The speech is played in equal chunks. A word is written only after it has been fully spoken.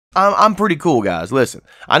I'm pretty cool, guys. Listen,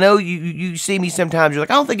 I know you see me sometimes, you're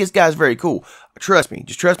like, I don't think this guy's very cool. Trust me.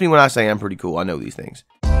 Just trust me when I say I'm pretty cool. I know these things.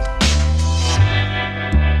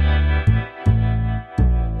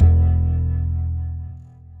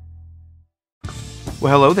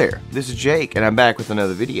 Well, hello there. This is Jake, and I'm back with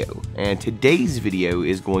another video. And today's video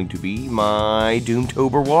is going to be my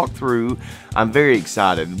Doomtober walkthrough. I'm very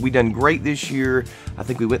excited. We done great this year. I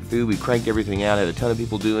think we cranked everything out. I had a ton of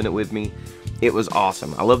people doing it with me. It was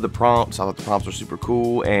awesome. I love the prompts. I thought the prompts were super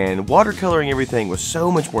cool. And watercoloring everything was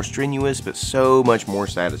so much more strenuous, but so much more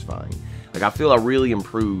satisfying. Like, I feel I really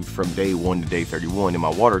improved from day 1 to day 31 in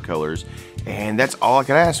my watercolors. And that's all I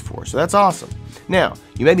could ask for. So that's awesome. Now,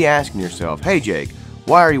 you may be asking yourself, hey Jake,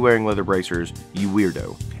 why are you wearing leather bracers, you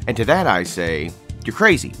weirdo? And to that I say, you're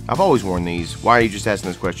crazy. I've always worn these. Why are you just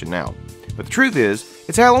asking this question now? But the truth is,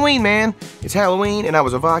 it's Halloween, man. It's Halloween, and I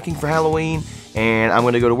was a Viking for Halloween, and I'm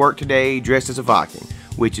going to go to work today dressed as a Viking,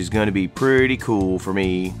 which is going to be pretty cool for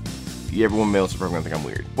me. Everyone else is probably going to think I'm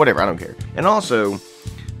weird. Whatever, I don't care. And also,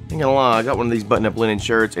 I ain't gonna lie, I got one of these button-up linen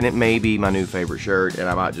shirts, and it may be my new favorite shirt, and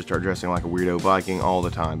I might just start dressing like a weirdo Viking all the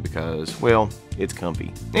time because, well, it's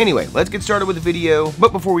comfy. Anyway, let's get started with the video,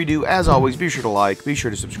 but before we do, as always, be sure to like, be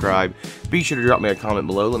sure to subscribe, be sure to drop me a comment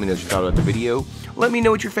below, let me know what you thought about the video, let me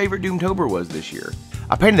know what your favorite Doomtober was this year.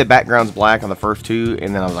 I painted the backgrounds black on the first two,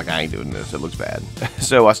 and then I was like, I ain't doing this, it looks bad.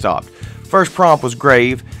 So I stopped. First prompt was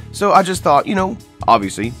grave, so I just thought, you know,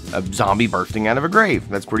 obviously, a zombie bursting out of a grave.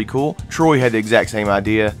 That's pretty cool. Troy had the exact same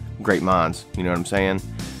idea. Great minds, you know what I'm saying?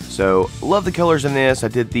 So, love the colors in this. I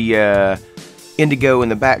did the indigo in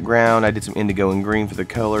the background. I did some indigo and green for the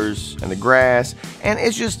colors and the grass. And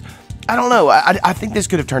it's just, I don't know. I think this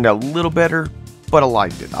could have turned out a little better, but I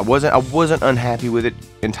liked it. I wasn't unhappy with it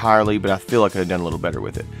entirely, but I feel I could have done a little better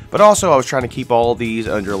with it. But also, I was trying to keep all these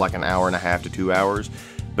under like an hour and a half to 2 hours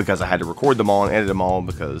because I had to record them all and edit them all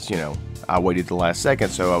because, you know, I waited the last second,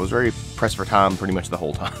 so I was very pressed for time pretty much the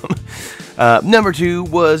whole time. Number 2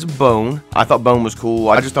 was Bone. I thought Bone was cool.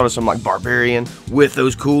 I just thought of some like barbarian with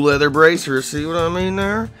those cool leather bracers. See what I mean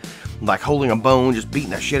there? Like holding a bone, just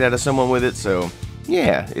beating the shit out of someone with it. So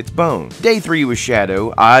yeah, it's Bone. Day 3 was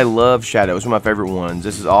Shadow. I love Shadow. It's one of my favorite ones.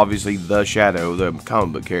 This is obviously the Shadow, the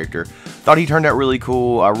comic book character. Thought he turned out really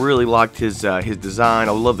cool. I really liked his design.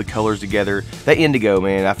 I love the colors together. That indigo,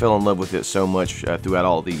 man, I fell in love with it so much throughout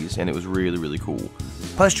all these, and it was really, really cool.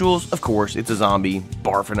 Pustules, of course, it's a zombie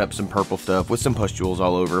barfing up some purple stuff with some pustules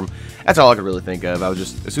all over him. That's all I could really think of. I was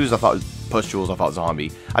just, as soon as I thought pustules, I thought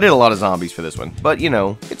zombie. I did a lot of zombies for this one, but you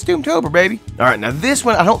know, it's Doomtober, baby. All right, now this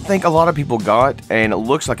one I don't think a lot of people got, and it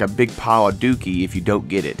looks like a big pile of dookie if you don't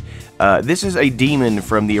get it. This is a demon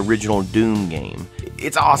from the original Doom game.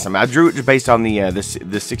 It's awesome. I drew it just based on the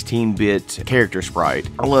 16-bit character sprite.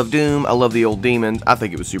 I love Doom. I love the old demons. I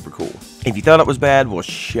think it was super cool. If you thought it was bad, well,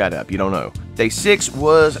 shut up. You don't know. Day 6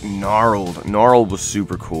 was Gnarled. Gnarled was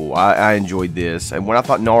super cool. I enjoyed this. And when I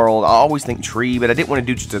thought Gnarled, I always think tree, but I didn't want to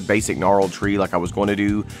do just a basic Gnarled tree like I was going to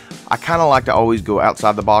do. I kind of like to always go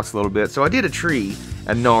outside the box a little bit. So I did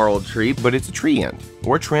a Gnarled tree, but it's a tree ant,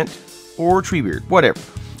 or a Trent, or tree beard, whatever.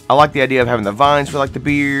 I like the idea of having the vines for like the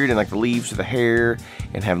beard and like the leaves for the hair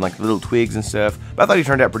and having like the little twigs and stuff. But I thought he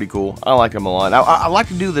turned out pretty cool. I like him a lot. I like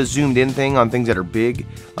to do the zoomed in thing on things that are big,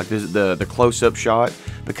 like the close-up shot,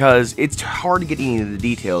 because it's hard to get any of the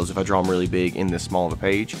details if I draw them really big in this small of a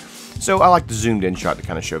page. So I like the zoomed in shot to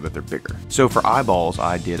kind of show that they're bigger. So for eyeballs,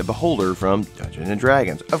 I did a Beholder from Dungeons &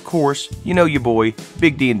 Dragons. Of course, you know your boy,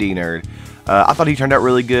 big D&D nerd. I thought he turned out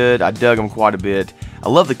really good. I dug him quite a bit. I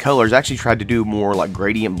love the colors. I actually tried to do more like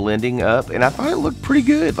gradient blending up, and I thought it looked pretty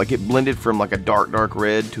good. Like it blended from like a dark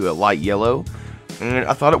red to a light yellow, and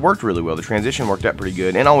I thought it worked really well. The transition worked out pretty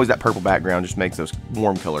good, and always that purple background just makes those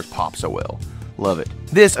warm colors pop so well. Love it.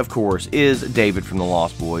 This, of course, is David from the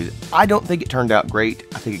Lost Boys. I don't think it turned out great.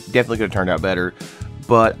 I think it definitely could have turned out better,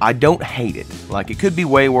 but I don't hate it. Like, it could be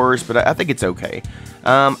way worse, but I think it's okay.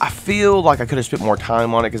 I feel like I could have spent more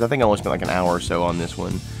time on it, because I think I only spent like an hour or so on this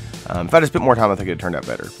one. If I'd have spent more time, I think it turned out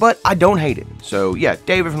better. But I don't hate it. So, yeah,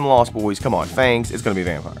 David from the Lost Boys, come on, Fangs, it's going to be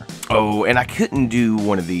Vampire. Oh, and I couldn't do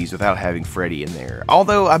one of these without having Freddy in there.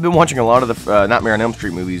 Although, I've been watching a lot of the Nightmare on Elm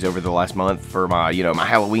Street movies over the last month for my, you know, my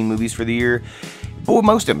Halloween movies for the year. Boy,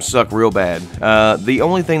 most of them suck real bad. The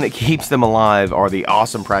only thing that keeps them alive are the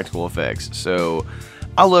awesome practical effects. So,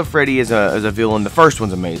 I love Freddy as a villain. The first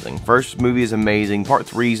one's amazing. First movie is amazing. Part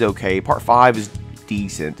 3 is okay. Part 5 is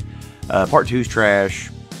decent. Part 2 is trash.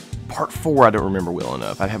 Part 4 I don't remember well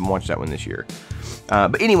enough. I haven't watched that one this year.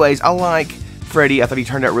 But anyways, I like Freddy. I thought he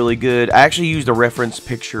turned out really good. I actually used a reference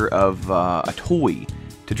picture of a toy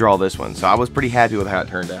to draw this one, so I was pretty happy with how it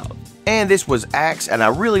turned out. And this was Axe, and I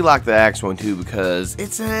really like the Axe one too because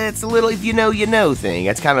it's a little if you know you know thing.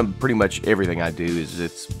 That's kind of pretty much everything I do.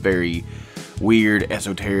 It's very weird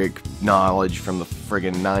esoteric knowledge from the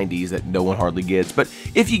friggin' 90s that no one hardly gets. But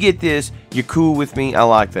if you get this, you're cool with me. I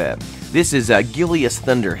like that. This is Gilius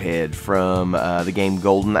Thunderhead from the game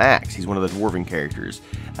Golden Axe. He's one of the dwarven characters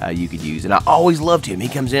you could use, and I always loved him. He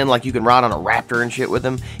comes in like you can ride on a raptor and shit with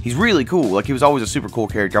him. He's really cool. Like he was always a super cool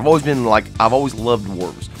character. I've always loved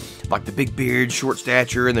dwarves. Like the big beard, short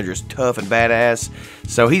stature, and they're just tough and badass.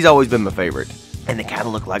 So he's always been my favorite. And they kind of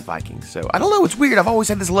look like Vikings. So I don't know, it's weird. I've always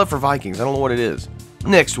had this love for Vikings. I don't know what it is.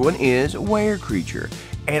 Next one is Were Creature.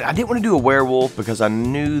 And I didn't want to do a werewolf because I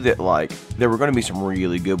knew that like there were going to be some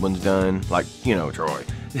really good ones done. Like, you know, Troy.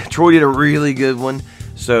 Troy did a really good one.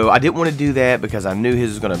 So I didn't want to do that because I knew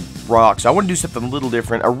his was going to rock. So I wanted to do something a little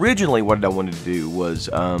different. Originally what I wanted to do was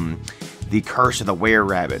the Curse of the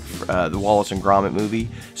Were-Rabbit, the Wallace and Gromit movie.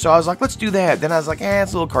 So I was like, let's do that. Then I was like,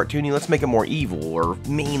 it's a little cartoony. Let's make it more evil or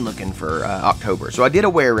mean looking for Inktober. So I did a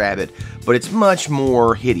Were-Rabbit, but it's much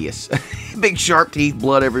more hideous. Big sharp teeth,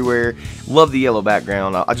 blood everywhere. Love the yellow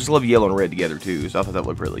background. I just love yellow and red together too, so I thought that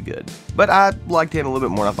looked really good. But I liked him a little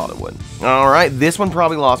bit more than I thought it would. Alright, this one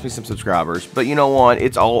probably lost me some subscribers, but you know what?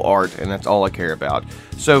 It's all art, and that's all I care about.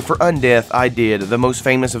 So for Undeath, I did the most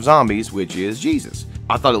famous of zombies, which is Jesus.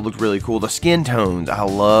 I thought it looked really cool. The skin tones, I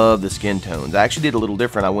love the skin tones. I actually did a little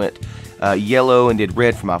different. I went yellow and did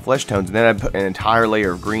red for my flesh tones, and then I put an entire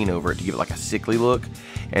layer of green over it to give it like a sickly look.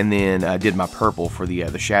 And then I did my purple for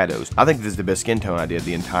the shadows. I think this is the best skin tone I did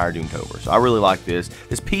the entire Doomtober. So I really like this.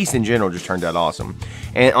 This piece in general just turned out awesome.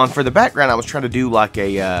 And for the background, I was trying to do like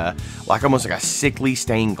a, almost like a sickly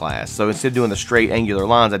stained glass. So instead of doing the straight angular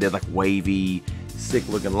lines, I did like wavy, sick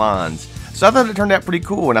looking lines. So I thought it turned out pretty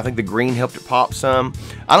cool, and I think the green helped it pop some.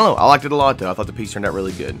 I don't know, I liked it a lot though. I thought the piece turned out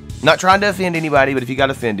really good. Not trying to offend anybody, but if you got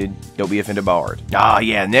offended, don't be offended by art.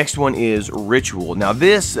 Yeah, next one is Ritual. Now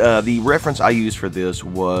this, the reference I used for this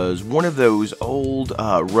was one of those old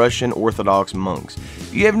Russian Orthodox monks.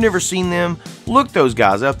 If you have never seen them, look those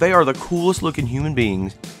guys up. They are the coolest looking human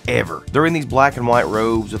beings ever. They're in these black and white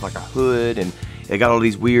robes with like a hood, and they got all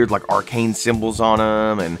these weird like arcane symbols on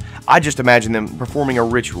them, and I just imagine them performing a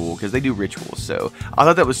ritual because they do rituals. So I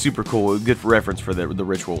thought that was super cool. Good reference for the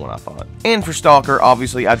ritual one, I thought. And for Stalker,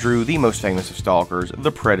 obviously I drew the most famous of stalkers,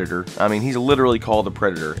 the Predator. I mean, he's literally called the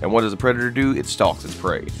Predator, and what does the Predator do? It stalks its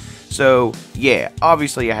prey. So yeah,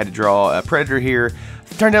 obviously I had to draw a Predator here.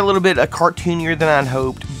 Turned out a little bit cartoonier than I'd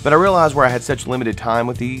hoped, but I realized where I had such limited time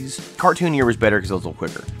with these, cartoonier was better because it was a little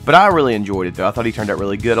quicker. But I really enjoyed it though. I thought he turned out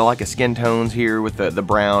really good. I like the skin tones here with the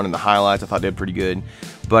brown and the highlights. I thought they did pretty good.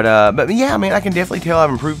 But yeah, man, I can definitely tell I've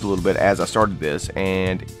improved a little bit as I started this,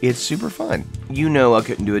 and it's super fun. You know I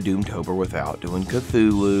couldn't do a Doomtober without doing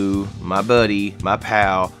Cthulhu, my buddy, my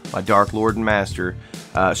pal, my Dark Lord and Master.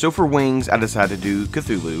 So for wings, I decided to do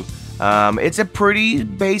Cthulhu. It's a pretty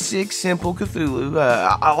basic, simple Cthulhu.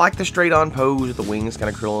 I like the straight-on pose with the wings kind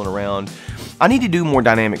of curling around. I need to do more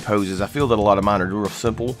dynamic poses. I feel that a lot of mine are real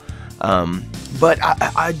simple. But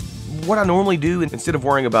what I normally do, instead of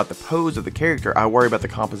worrying about the pose of the character, I worry about the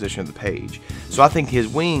composition of the page. So I think his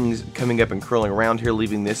wings coming up and curling around here,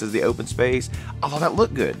 leaving this as the open space, I thought that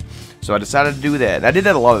looked good. So I decided to do that. And I did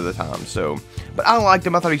that a lot of the time, so... But I liked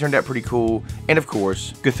him. I thought he turned out pretty cool. And of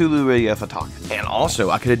course, Cthulhu Fataka. And also,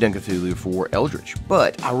 I could have done Cthulhu for Eldritch,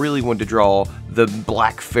 but I really wanted to draw the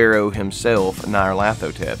Black Pharaoh himself,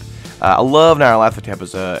 Nyarlathotep. I love Nyarlathotep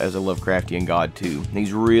as a Lovecraftian god too.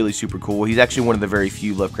 He's really super cool. He's actually one of the very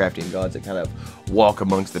few Lovecraftian gods that kind of walk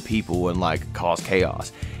amongst the people and like cause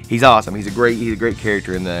chaos. He's awesome. He's a great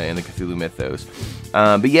character in the Cthulhu mythos.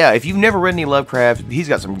 But yeah, if you've never read any Lovecraft, he's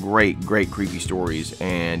got some great creepy stories,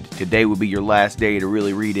 and today would be your last day to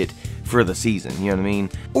really read it for the season, you know what I mean?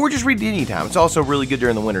 Or just read it anytime. It's also really good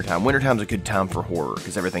during the wintertime. Wintertime's a good time for horror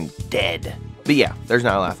because everything's dead. But yeah, there's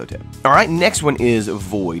Nyarlathotep. Alright, next one is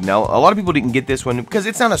Void. Now, a lot of people didn't get this one because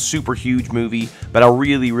it's not a super huge movie, but I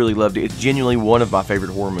really loved it. It's genuinely one of my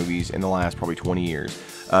favorite horror movies in the last probably 20 years.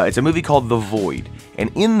 It's a movie called The Void, and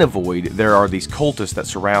in The Void, there are these cultists that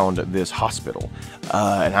surround this hospital.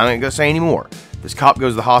 And I ain't gonna say anymore. This cop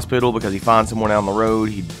goes to the hospital because he finds someone out on the road.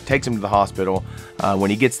 He takes him to the hospital. When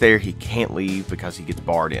he gets there, he can't leave because he gets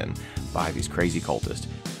barred in by these crazy cultists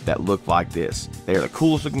that look like this. They are the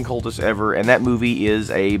coolest looking cultists ever, and that movie is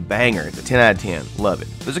a banger. It's a 10 out of 10. Love it.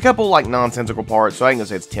 There's a couple like nonsensical parts, so I ain't gonna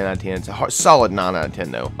say it's 10 out of 10. It's a solid 9 out of 10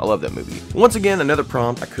 though. I love that movie. Once again, another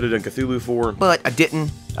prompt I could have done Cthulhu for, but I didn't.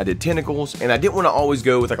 I did tentacles, and I didn't want to always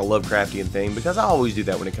go with like a Lovecraftian thing because I always do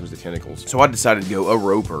that when it comes to tentacles. So I decided to go a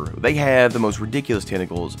roper. They have the most ridiculous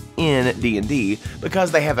tentacles in D&D because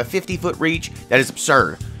they have a 50-foot reach that is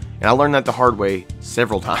absurd. And I learned that the hard way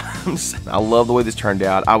several times. I love the way this turned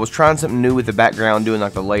out. I was trying something new with the background, doing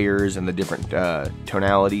like the layers and the different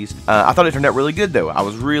tonalities. I thought it turned out really good though. I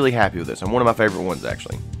was really happy with this, and one of my favorite ones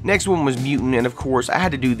actually. Next one was Mutant, and of course I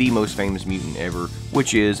had to do the most famous mutant ever,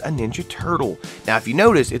 which is a Ninja Turtle. Now if you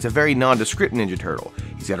notice, it's a very nondescript Ninja Turtle.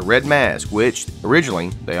 He's got a red mask, which originally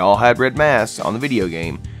they all had red masks on the video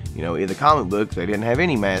game. You know, in the comic book they didn't have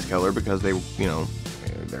any mask color because they, you know,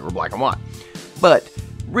 they were black and white. But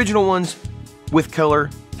original ones with color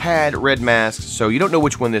had red masks, so you don't know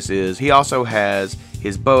which one this is. He also has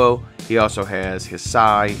his bow, he also has his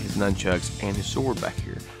sai, his nunchucks, and his sword back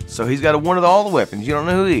here. So he's got one of all the weapons. You don't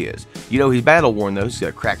know who he is. You know he's battle worn though. He's got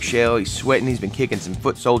a cracked shell, he's sweating, he's been kicking some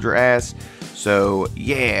foot soldier ass. So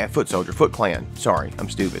yeah, foot soldier, Foot Clan. Sorry, I'm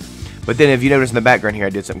stupid. But then if you notice in the background here, I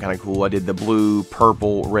did something kind of cool. I did the blue,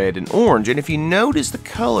 purple, red, and orange. And if you notice the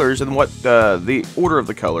colors and what the order of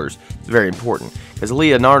the colors, it's very important. Because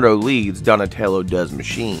Leonardo leads, Donatello does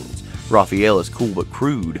machines. Raphael is cool but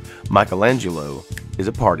crude. Michelangelo is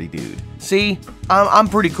a party dude. See, I'm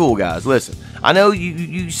pretty cool, guys. Listen, I know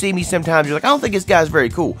you see me sometimes, you're like, I don't think this guy's very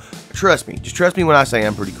cool. Trust me. Just trust me when I say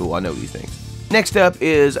I'm pretty cool. I know these things. Next up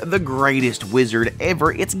is the greatest wizard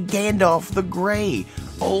ever. It's Gandalf the Grey,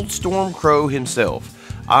 old Stormcrow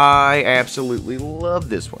himself. I absolutely love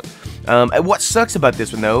this one. And what sucks about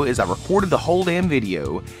this one though is I recorded the whole damn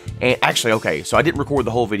video, and actually, okay, so I didn't record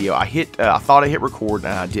the whole video. I thought I hit record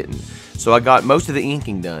and I didn't. So I got most of the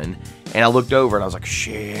inking done, and I looked over and I was like,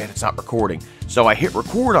 shit, it's not recording. So I hit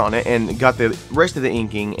record on it and got the rest of the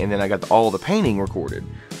inking, and then I got all the painting recorded.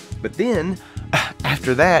 But then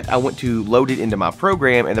after that, I went to load it into my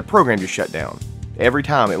program, and the program just shut down. Every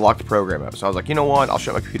time it locked the program up. So I was like, you know what? I'll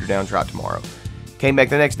shut my computer down and try it tomorrow. Came back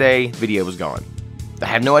the next day, video was gone. I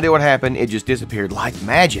have no idea what happened. It just disappeared like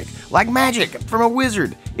magic. Like magic from a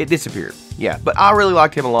wizard. It disappeared. Yeah, but I really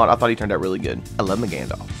liked him a lot. I thought he turned out really good. I love my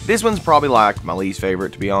Gandalf. This one's probably like my least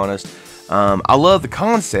favorite, to be honest. I love the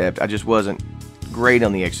concept. I just wasn't great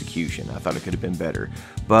on the execution. I thought it could have been better.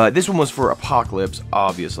 But this one was for Apocalypse,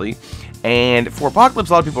 obviously. And for Apocalypse,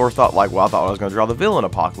 a lot of people thought like, well, I thought I was going to draw the villain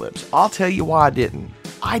Apocalypse. I'll tell you why I didn't.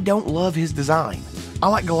 I don't love his design. I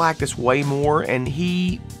like Galactus way more, and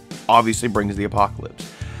he obviously brings the apocalypse.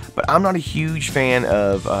 But I'm not a huge fan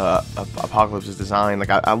of Apocalypse's design. Like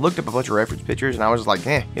I looked up a bunch of reference pictures, and I was just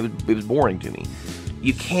like, it was boring to me.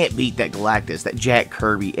 You can't beat that Galactus, that Jack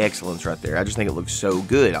Kirby excellence right there. I just think it looks so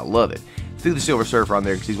good. I love it. Threw the Silver Surfer on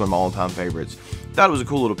there because he's one of my all-time favorites. Thought it was a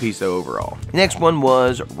cool little piece though overall. Next one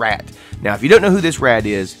was Rat. Now if you don't know who this Rat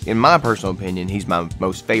is, in my personal opinion, he's my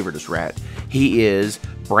most favoriteest Rat. He is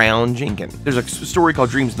Brown Jenkins. There's a story called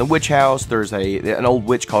Dreams in the Witch House. There's an old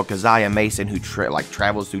witch called Keziah Mason who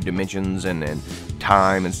travels through dimensions and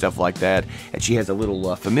time and stuff like that. And she has a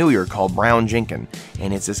little familiar called Brown Jenkins.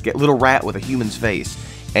 And it's this little rat with a human's face.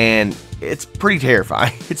 And it's pretty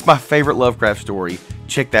terrifying. It's my favorite Lovecraft story.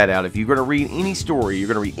 Check that out. If you're going to read any story, you're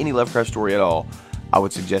going to read any Lovecraft story at all, I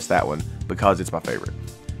would suggest that one because it's my favorite.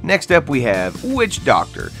 Next up we have Witch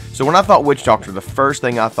Doctor. So when I thought Witch Doctor, the first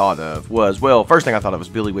thing I thought of was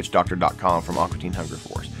BillyWitchDoctor.com from Aqua Teen Hunger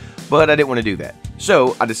Force. But I didn't want to do that.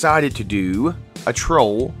 So I decided to do a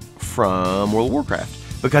troll from World of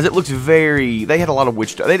Warcraft. Because it looks very, they had a lot of they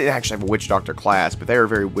didn't actually have a Witch Doctor class, but they were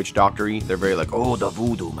very Witch Doctor-y. They're very like, oh, the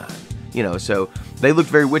voodoo man. You know, so they looked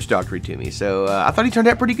very Witch Doctor-y to me. So I thought he turned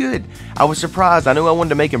out pretty good. I was surprised. I knew I wanted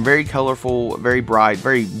to make him very colorful, very bright,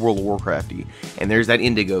 very World of Warcraft-y. And there's that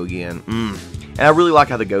indigo again. And I really like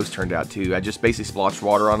how the ghost turned out too. I just basically splotched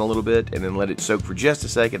water on a little bit and then let it soak for just a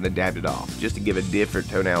second, then dabbed it off. Just to give a different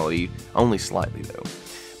tonality, only slightly though.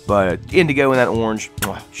 But indigo and that orange,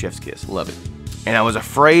 chef's kiss, love it. And I was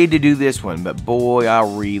afraid to do this one, but boy, I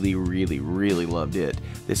really, really, really loved it.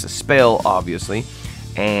 This is a spell, obviously.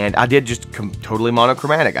 And I did just totally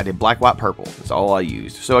monochromatic. I did black, white, purple. That's all I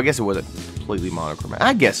used. So I guess it wasn't completely monochromatic.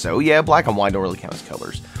 I guess so. Yeah, black and white don't really count as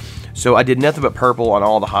colors. So I did nothing but purple on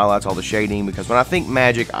all the highlights, all the shading, because when I think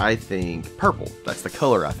magic, I think purple. That's the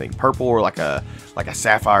color I think. Purple or like a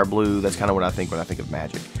sapphire blue. That's kind of what I think when I think of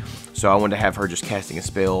magic. So I wanted to have her just casting a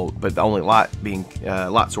spell, but the only light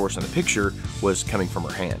source in the picture was coming from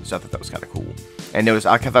her hand. So I thought that was kind of cool. And notice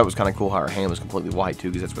I thought it was kind of cool how her hand was completely white too,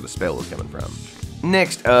 because that's where the spell was coming from.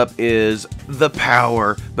 Next up is the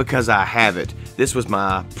power, because I have it. This was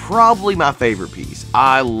probably my favorite piece.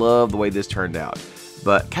 I love the way this turned out.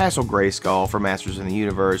 But Castle Grayskull for Masters in the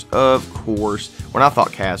Universe, of course. When I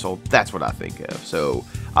thought Castle, that's what I think of. So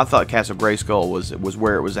I thought Castle Grayskull was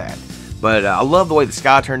where it was at. But I love the way the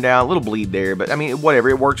sky turned out. A little bleed there, but I mean, whatever.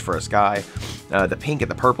 It works for a sky. The pink and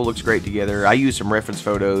the purple looks great together. I used some reference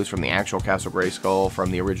photos from the actual Castle Grayskull from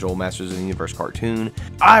the original Masters of the Universe cartoon.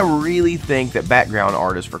 I really think that background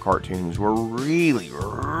artists for cartoons were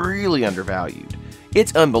really undervalued.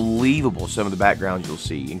 It's unbelievable some of the backgrounds you'll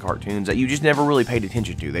see in cartoons that you just never really paid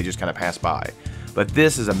attention to. They just kind of pass by. But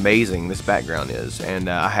this is amazing, this background is, and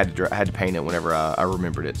I had to paint it whenever I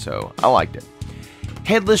remembered it, so I liked it.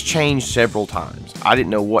 Headless changed several times. I didn't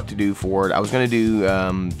know what to do for it. I was going to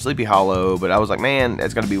do Sleepy Hollow, but I was like, man,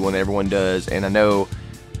 that's going to be one everyone does, and I know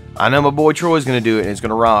my boy Troy's going to do it, and it's going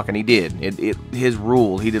to rock, and he did. His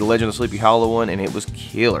rule. He did a Legend of Sleepy Hollow one, and it was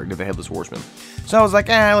killer, did the Headless Horseman. So I was like,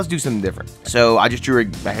 let's do something different. So I just drew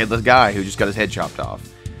a headless guy who just got his head chopped off.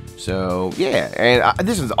 So, yeah, and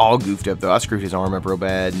this one's all goofed up, though. I screwed his arm up real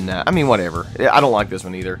bad, and I mean, whatever. I don't like this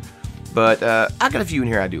one either. But I got a few in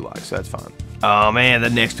here I do like, so that's fine. Oh, man, the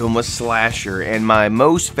next one was Slasher, and my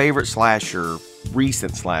most favorite slasher,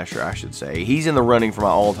 recent slasher, I should say, he's in the running for my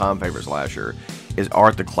all-time favorite slasher, is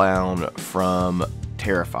Art the Clown from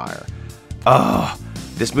Terrifier. Oh,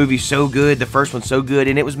 this movie's so good, the first one's so good,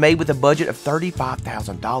 and it was made with a budget of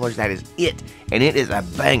 $35,000. That is it, and it is a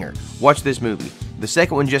banger. Watch this movie. The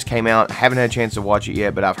second one just came out. I haven't had a chance to watch it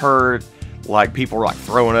yet, but I've heard like people were like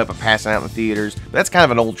throwing up and passing out in the theaters. That's kind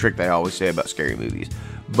of an old trick they always say about scary movies,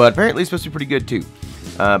 but apparently it's supposed to be pretty good too.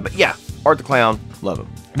 But yeah, Art the Clown, love him.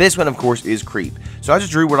 This one, of course, is Creep. So I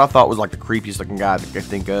just drew what I thought was like the creepiest looking guy that I could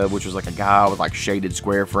think of, which was like a guy with like shaded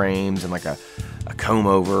square frames and like a comb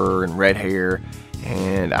over and red hair.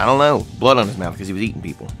 And I don't know, blood on his mouth because he was eating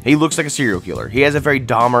people. He looks like a serial killer. He has a very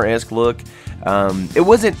Dahmer-esque look. It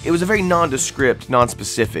was a very nondescript,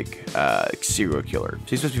 non-specific serial killer. So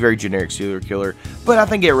he's supposed to be a very generic serial killer, but I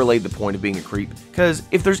think it relayed the point of being a creep, because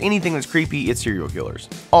if there's anything that's creepy, it's serial killers.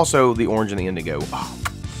 Also, the orange and the indigo. Oh,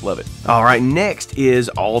 love it. Alright, next is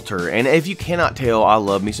Alter, and if you cannot tell, I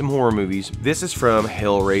love me some horror movies. This is from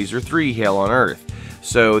Hellraiser 3, Hell on Earth.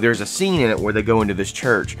 So there's a scene in it where they go into this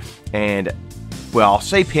church, and well, I'll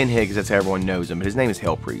say Pinhead because that's how everyone knows him, but his name is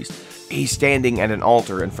Hell Priest. He's standing at an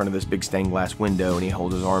altar in front of this big stained glass window, and he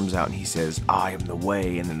holds his arms out and he says, "I am the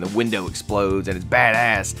way," and then the window explodes, and it's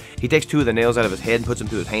badass. He takes two of the nails out of his head and puts them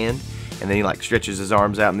through his hand, and then he like stretches his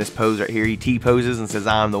arms out in this pose right here. He T-poses and says,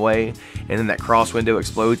 "I am the way," and then that cross window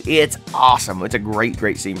explodes. It's awesome. It's a great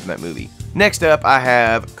scene from that movie. Next up, I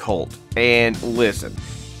have Cult. And listen,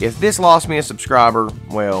 if this lost me a subscriber,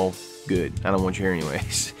 well, good. I don't want you here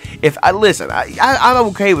anyways. I'm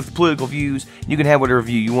okay with political views. You can have whatever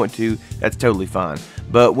view you want to. That's totally fine.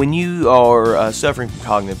 But when you are suffering from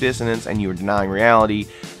cognitive dissonance and you are denying reality,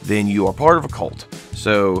 then you are part of a cult.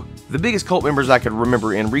 So the biggest cult members I could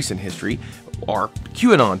remember in recent history are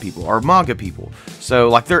QAnon people, are MAGA people. So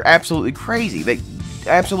like they're absolutely crazy. They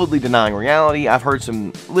absolutely denying reality. I've heard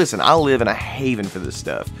some. Listen, I live in a haven for this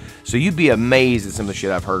stuff. So you'd be amazed at some of the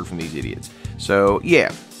shit I've heard from these idiots. So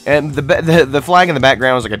yeah. And the flag in the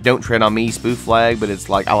background is like a "Don't Tread on Me" spoof flag, but it's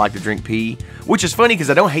like "I like to drink pee," which is funny because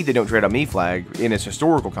I don't hate the "Don't Tread on Me" flag in its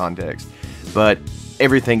historical context, but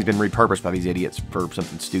everything's been repurposed by these idiots for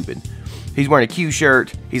something stupid. He's wearing a Q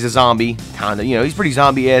shirt. He's a zombie, kind of. You know, he's pretty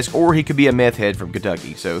zombie-esque, or he could be a meth head from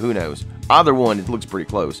Kentucky. So who knows? Either one, it looks pretty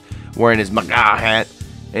close. Wearing his MAGA hat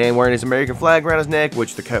and wearing his American flag around his neck,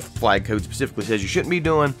 which the flag code specifically says you shouldn't be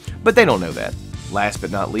doing, but they don't know that. Last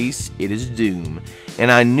but not least, it is Doom.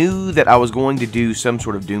 And I knew that I was going to do some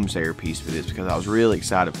sort of Doomsayer piece for this because I was really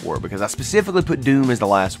excited for it, because I specifically put Doom as the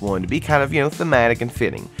last one to be kind of, you know, thematic and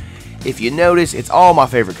fitting. If you notice, it's all my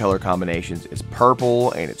favorite color combinations. It's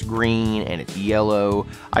purple, and it's green, and it's yellow.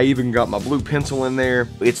 I even got my blue pencil in there.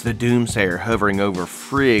 It's the Doomsayer hovering over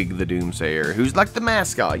Frigg the Doomsayer, who's like the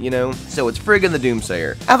mascot, you know? So it's Frigg and the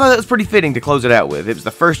Doomsayer. I thought that was pretty fitting to close it out with. It was the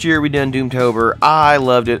first year we done Doomtober. I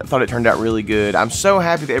loved it. I thought it turned out really good. I'm so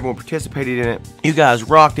happy that everyone participated in it. You guys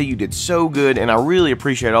rocked it. You did so good, and I really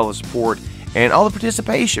appreciate all the support and all the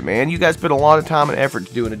participation, man. You guys put a lot of time and effort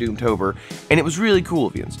to doing a Doomtober, and it was really cool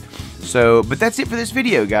of you. So, but that's it for this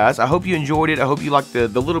video, guys. I hope you enjoyed it. I hope you liked the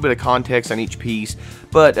little bit of context on each piece.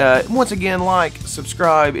 But once again, like,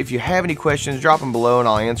 subscribe. If you have any questions, drop them below, and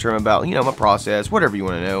I'll answer them about, you know, my process, whatever you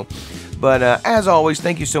want to know. But as always,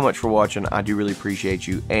 thank you so much for watching. I do really appreciate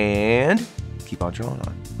you, and keep on drawing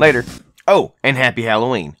on. Later. Oh, and happy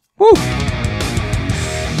Halloween. Woo!